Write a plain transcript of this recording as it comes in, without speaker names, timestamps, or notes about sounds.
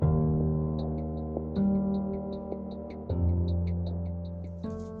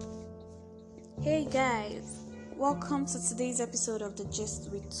Hey guys, welcome to today's episode of The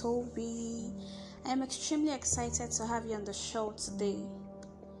Gist with Toby. I am extremely excited to have you on the show today.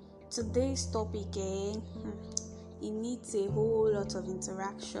 Today's topic, it needs a whole lot of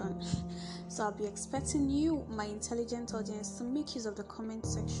interaction. So I'll be expecting you, my intelligent audience, to make use of the comment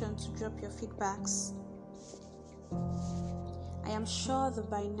section to drop your feedbacks. I am sure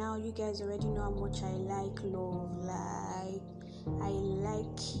that by now you guys already know how much I like love. I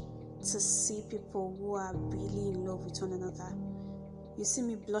like to see people who are really in love with one another. You see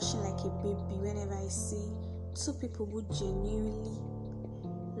me blushing like a baby whenever I see two people who genuinely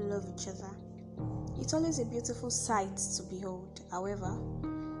love each other. It's always a beautiful sight to behold. However,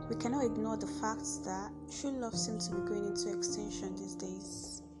 we cannot ignore the fact that true love seems to be going into extinction these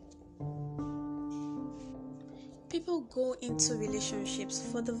days. People go into relationships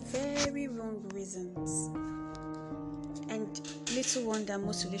for the very wrong reasons. And little wonder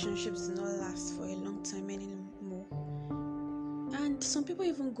most relationships do not last for a long time anymore. And some people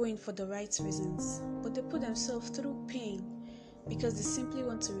even go in for the right reasons, but they put themselves through pain because they simply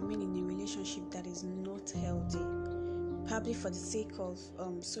want to remain in a relationship that is not healthy, probably for the sake of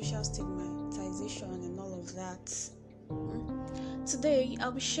social stigmatization and all of that. Today,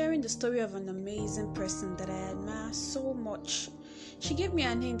 I'll be sharing the story of an amazing person that I admire so much. She gave me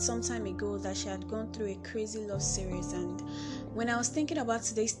an hint some time ago that she had gone through a crazy love series, and when I was thinking about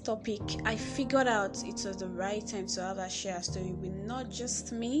today's topic, I figured out it was the right time to have her share a story with not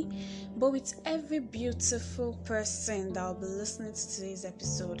just me, but with every beautiful person that will be listening to today's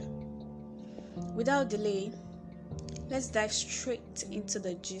episode. Without delay, let's dive straight into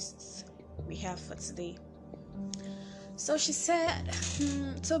the gist we have for today. So she said,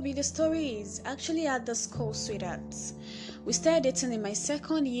 Toby, the story is actually at the school, sweetheart. We started dating in my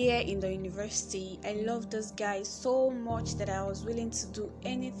second year in the university. I loved this guy so much that I was willing to do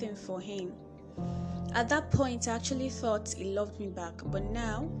anything for him. At that point, I actually thought he loved me back, but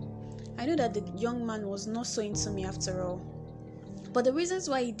now I know that the young man was not so into me after all. But the reasons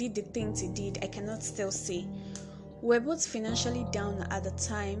why he did the things he did, I cannot still say. We were both financially down at the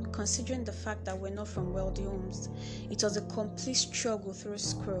time, considering the fact that we're not from wealthy homes. It was a complete struggle through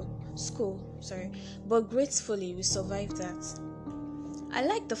school, but gratefully we survived that. I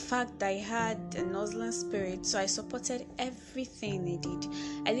liked the fact that he had a hustling spirit, so I supported everything he did.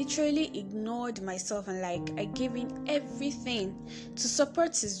 I literally ignored myself and I gave in everything to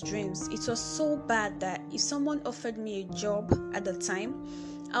support his dreams. It was so bad that if someone offered me a job at the time,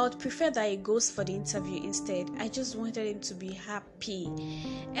 I would prefer that he goes for the interview instead. I just wanted him to be happy.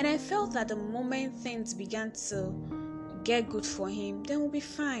 And I felt that the moment things began to get good for him, then we'll be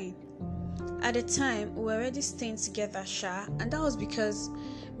fine. At the time, we were already staying together, and that was because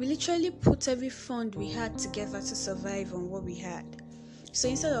we literally put every fund we had together to survive on what we had. So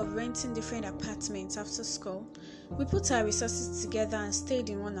instead of renting different apartments after school, we put our resources together and stayed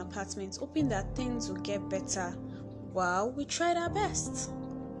in one apartment, hoping that things would get better. Wow, we tried our best.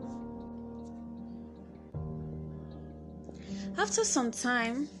 After some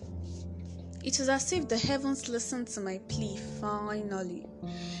time, it was as if the heavens listened to my plea finally,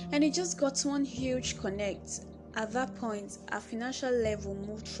 and it just got one huge connect. At that point, our financial level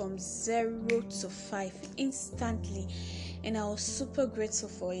moved from 0 to 5 instantly, and I was super grateful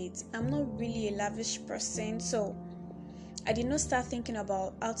for it. I'm not really a lavish person, so I did not start thinking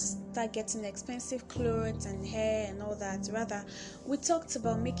about how to start getting expensive clothes and hair and all that. Rather, we talked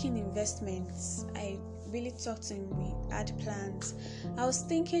about making investments. I really talked to him, we had plans. I was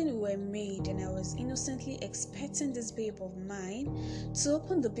thinking we were made, and I was innocently expecting this babe of mine to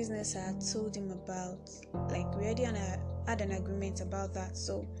open the business I had told him about. We already had an agreement about that.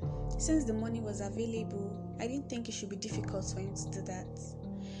 So since the money was available, I didn't think it should be difficult for him to do that.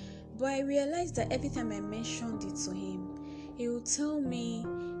 But I realized that every time I mentioned it to him, he would tell me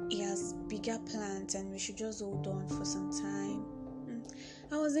he has bigger plans and we should just hold on for some time.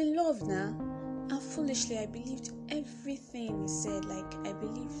 I was in love now, and foolishly I believed everything he said. I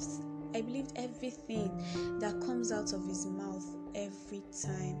believed everything that comes out of his mouth every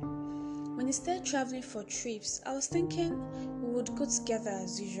time. When he started traveling for trips, I was thinking we would go together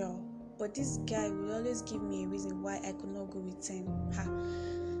as usual, but this guy would always give me a reason why I could not go with him.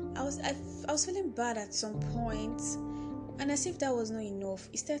 I was feeling bad at some point, and as if that was not enough,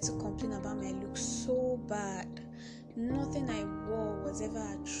 he started to complain about my look so bad. Nothing I wore was ever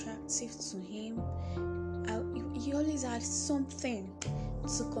attractive to him. He always had something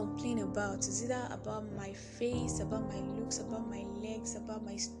to complain about. It's either about my face, about my looks, about my legs, about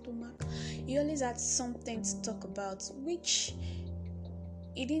my stomach. He always had something to talk about, which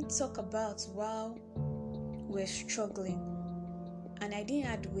he didn't talk about while we're struggling. And I didn't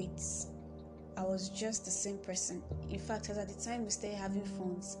add weight. I was just the same person. In fact, at the time we started having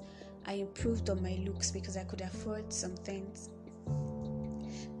phones, I improved on my looks because I could afford some things.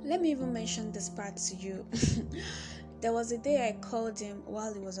 Let me even mention this part to you. There was a day I called him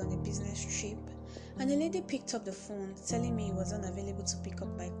while he was on a business trip, and the lady picked up the phone telling me he was unavailable to pick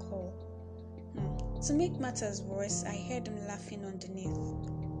up my call. To make matters worse, I heard him laughing underneath.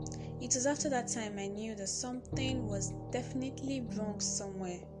 It was after that time I knew that something was definitely wrong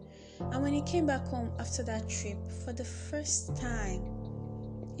somewhere. And when he came back home after that trip, for the first time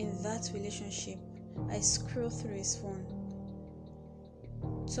in that relationship, I scrolled through his phone.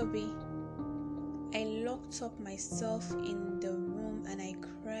 Toby, I locked up myself in the room and I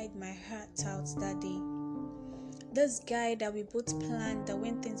cried my heart out that day. This guy that we both planned that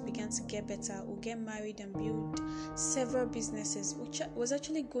when things began to get better, we'll get married and build several businesses, which was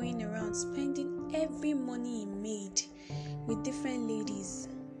actually going around spending every money he made with different ladies.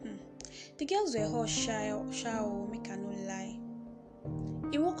 The girls were all shy, make I no lie.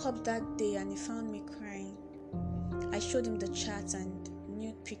 He woke up that day and he found me crying. I showed him the chat and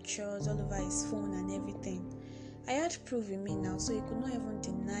nude pictures all over his phone and everything. I had proof with me now, so he could not even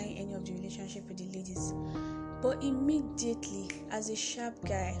deny any of the relationship with the ladies. But immediately, as a sharp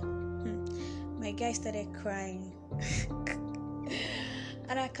guy, my guy started crying.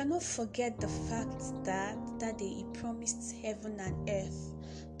 And I cannot forget the fact that that day he promised heaven and earth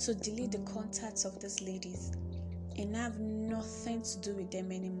to delete the contacts of these ladies and have nothing to do with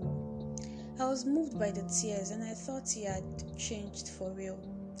them anymore. I was moved by the tears and I thought he had changed for real.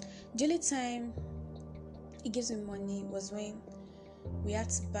 The only time he gives me money was when we had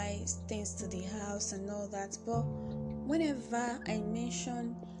to buy things to the house and all that. But whenever I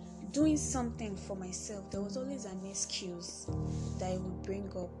mentioned doing something for myself, there was always an excuse that I would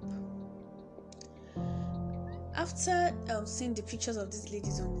bring up. After seeing the pictures of these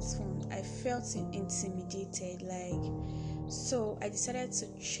ladies on his phone, I felt intimidated. So I decided to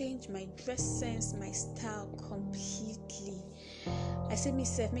change my dress sense, my style completely. I said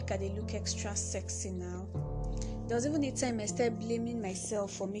myself, make I look extra sexy now. There was even a time I started blaming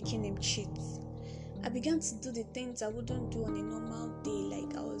myself for making him cheat. I began to do the things I wouldn't do on a normal day,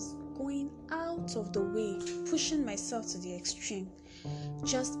 like I was going out of the way, pushing myself to the extreme,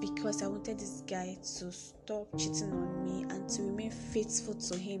 just because I wanted this guy to stop cheating on me and to remain faithful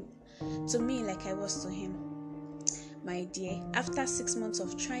to me like I was to him. My dear, after 6 months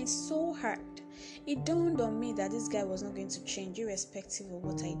of trying so hard, it dawned on me that this guy was not going to change irrespective of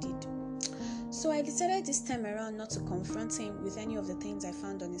what I did. So I decided this time around not to confront him with any of the things I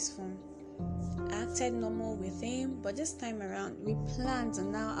found on his phone. I acted normal with him, but this time around we planned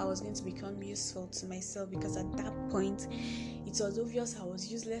and now I was going to become useful to myself, because at that point it was obvious I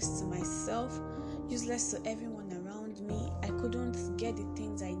was useless to myself, useless to everyone around me. I couldn't get the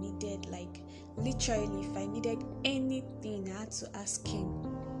things I needed. Like literally, if I needed anything, I had to ask him.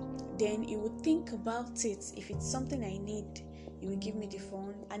 Then he would think about it. If it's something I need, he will give me the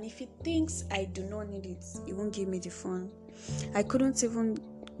phone, and if he thinks I do not need it, he won't give me the phone. I couldn't even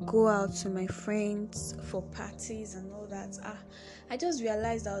go out with my friends for parties and all that. I just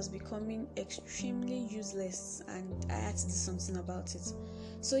realized I was becoming extremely useless and I had to do something about it.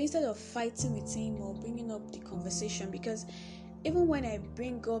 So instead of fighting with him or bringing up the conversation, because even when I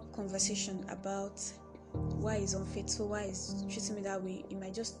bring up conversation about why he's unfaithful, why he's treating me that way, it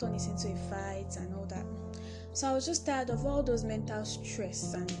might just turn it into a fight and all that. So I was just tired of all those mental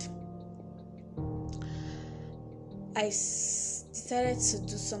stress, and I decided to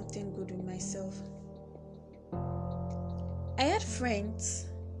do something good with myself. I had friends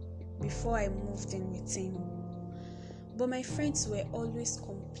before I moved in with him, but my friends were always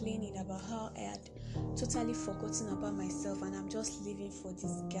complaining about how I had totally forgotten about myself and I'm just living for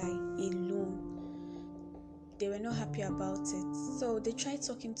this guy alone. They were not happy about it, so they tried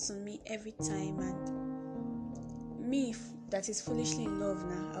talking to me every time, and me, that is foolishly in love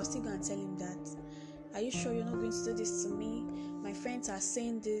now, I was still going to tell him that, are you sure you're not going to do this to me? My friends are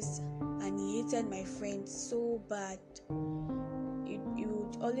saying this, and he hated my friends so bad. He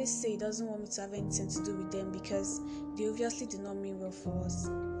would always say he doesn't want me to have anything to do with them because they obviously did not mean well for us.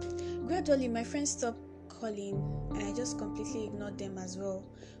 Gradually, my friends stopped calling, and I just completely ignored them as well,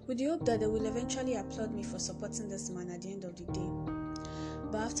 with the hope that they will eventually applaud me for supporting this man at the end of the day.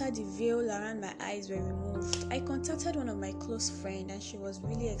 But after the veil around my eyes were removed, I contacted one of my close friends, and she was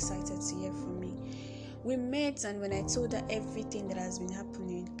really excited to hear from me. We met, and when I told her everything that has been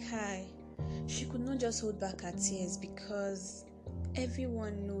happening, she could not just hold back her tears, because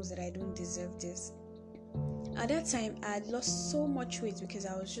everyone knows that I don't deserve this. At that time, I had lost so much weight because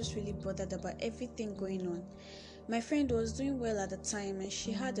I was just really bothered about everything going on. My friend was doing well at the time and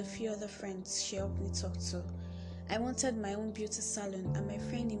she had a few other friends she helped me talk to. I wanted my own beauty salon and my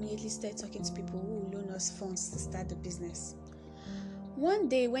friend immediately started talking to people who would loan us funds to start the business. One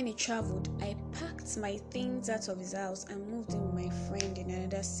day when he traveled, I packed my things out of his house and moved in with my friend in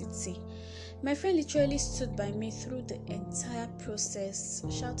another city. My friend literally stood by me through the entire process.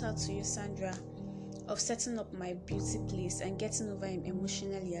 Shout out to you, Sandra, of setting up my beauty place and getting over him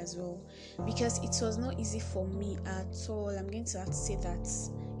emotionally as well, because it was not easy for me at all. I'm going to have to say that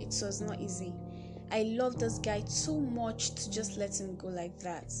it was not easy. I love this guy too much to just let him go like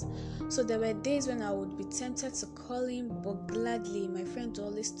that. So there were days when I would be tempted to call him, but gladly my friend would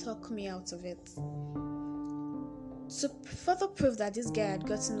always talk me out of it. To further prove that this guy had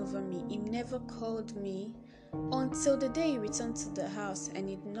gotten over me, he never called me until the day he returned to the house and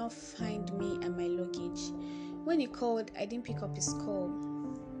he did not find me and my luggage. When he called, I didn't pick up his call,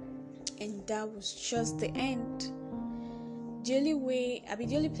 and that was just the end. The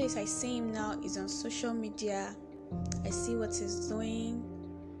only place I see him now is on social media. I see what he's doing,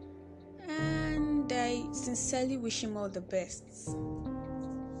 and I sincerely wish him all the best.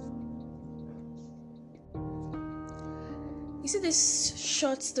 You see this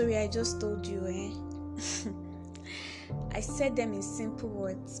short story I just told you, I said them in simple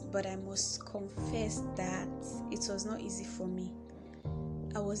words, but I must confess that it was not easy for me.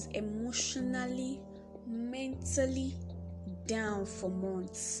 I was emotionally, mentally down for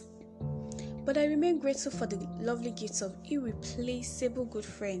months. But I remain grateful for the lovely gifts of irreplaceable good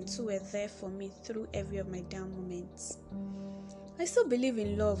friends who were there for me through every of my down moments. I still believe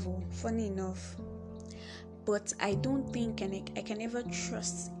in love, funny enough. But I don't think I can ever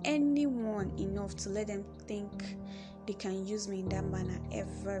trust anyone enough to let them think they can use me in that manner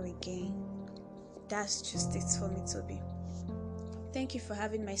ever again. That's just it for me, Toby. Thank you for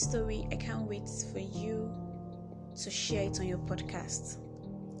having my story. I can't wait for you to share it on your podcast.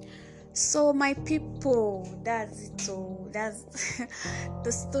 So my people, that's it. So that's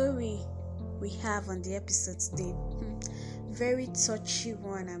the story we have on the episode today. Very touchy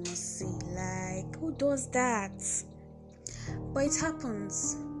one, I must say. Like, who does that? But it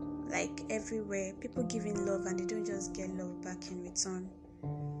happens, like everywhere. People giving love and they don't just get love back in return.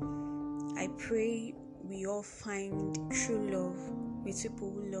 I pray we all find true love with people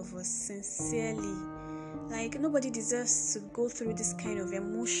who love us sincerely. Like, nobody deserves to go through this kind of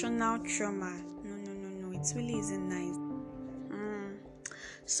emotional trauma. No, it really isn't nice.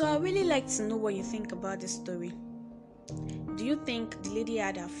 So I really like to know what you think about this story. Do you think the lady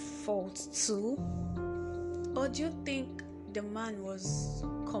had a fault too? Or do you think the man was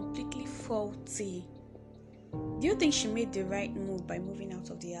completely faulty? Do you think she made the right move by moving out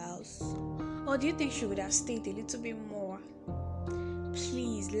of the house? Or do you think she would have stayed a little bit more?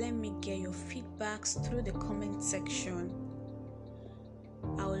 Please let me get your feedbacks through the comment section.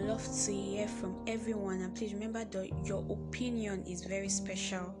 I would love to hear from everyone, and please remember that your opinion is very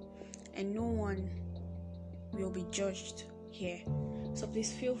special and no one will be judged here. So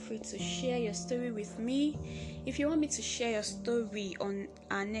please feel free to share your story with me. If you want me to share your story on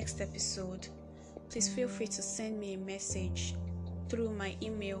our next episode, please feel free to send me a message through my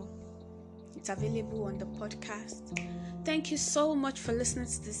email. It's available on the podcast. Thank you so much for listening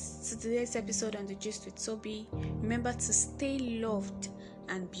to today's episode on The Gist with Toby. Remember to stay loved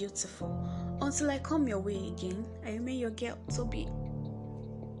and beautiful. Until I come your way again, I remain your girl, Toby.